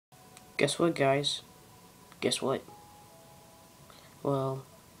Guess what, guys? Guess what? Well,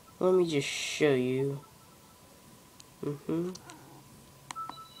 let me just show you.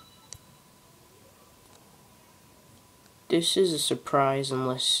 This is a surprise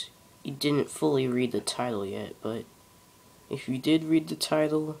unless you didn't fully read the title yet, but if you did read the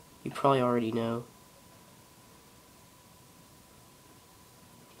title, you probably already know.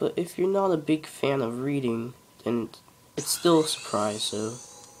 But if you're not a big fan of reading, then it's still a surprise, so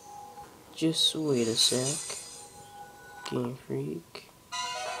just wait a sec. Game Freak.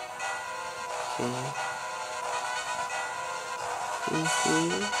 Okay.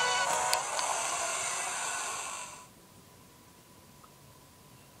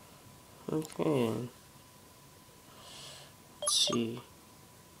 Okay. Let's see.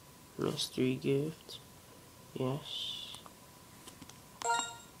 Mystery gift. Yes.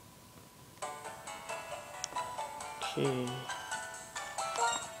 Okay.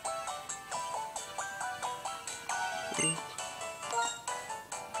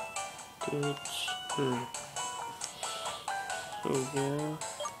 Good. Here we go.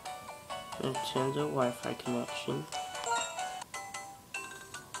 Nintendo Wi-Fi connection.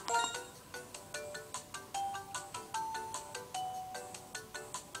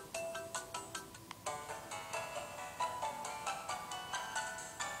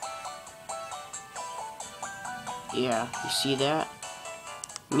 Yeah, you see that?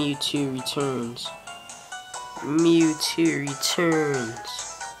 Mewtwo returns. Mewtwo returns.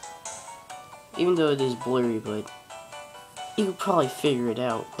 Even though it is blurry, but you could probably figure it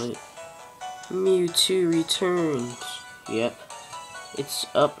out, but Mewtwo returns. Yep. It's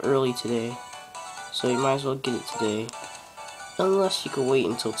up early today, so you might as well get it today. Unless you could wait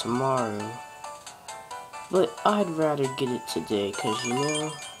until tomorrow. But I'd rather get it today, cause you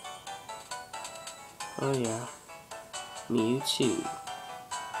know... Oh yeah. Mewtwo.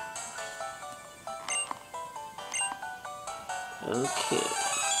 Okay.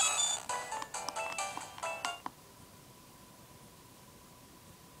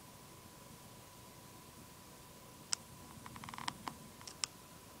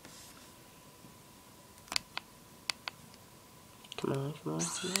 Come on, come on,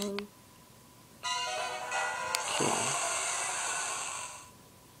 come on. Okay.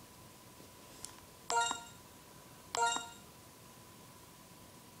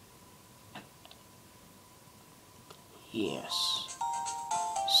 Yes.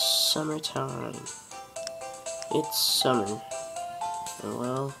 Summertime. It's summer. Oh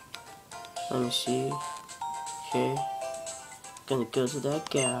well. Let me see. Okay. Gonna go to that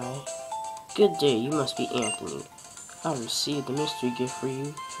guy. Good day, you must be Anthony. I received a mystery gift for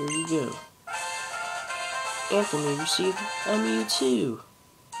you. Here you go. Anthony received a Mewtwo.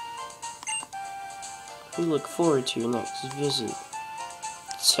 We look forward to your next visit.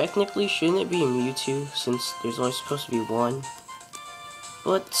 Technically, shouldn't it be a Mewtwo, since there's only supposed to be one?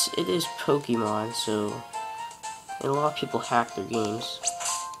 But it is Pokemon, so... And a lot of people hack their games.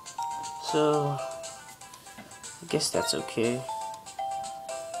 So... I guess that's okay.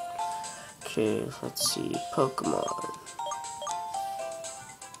 Okay, let's see. Pokemon.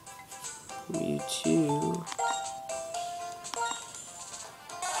 Mewtwo.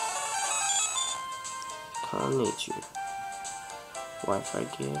 Calm nature. Wi-Fi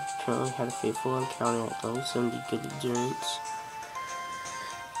gift. Currently had a fateful encounter at level 70. Good endurance.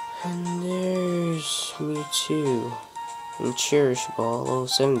 And there's Mewtwo. And Cherish Ball, level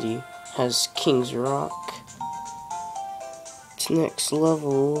 70. Has King's Rock. It's next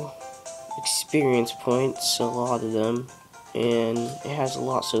level. Experience points, a lot of them. And it has a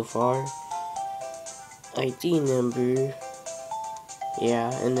lot so far. ID number.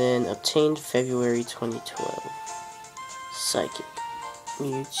 Yeah, and then obtained February 2012. Psychic.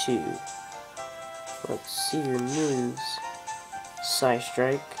 Mewtwo. Let's see your moves. Psy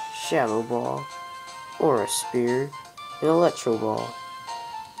Strike, Shadow Ball, Aura Spear, and Electro Ball.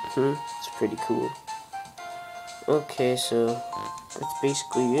 It's pretty cool. Okay, so that's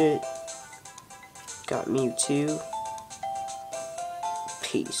basically it. Got Mewtwo.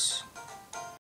 Peace.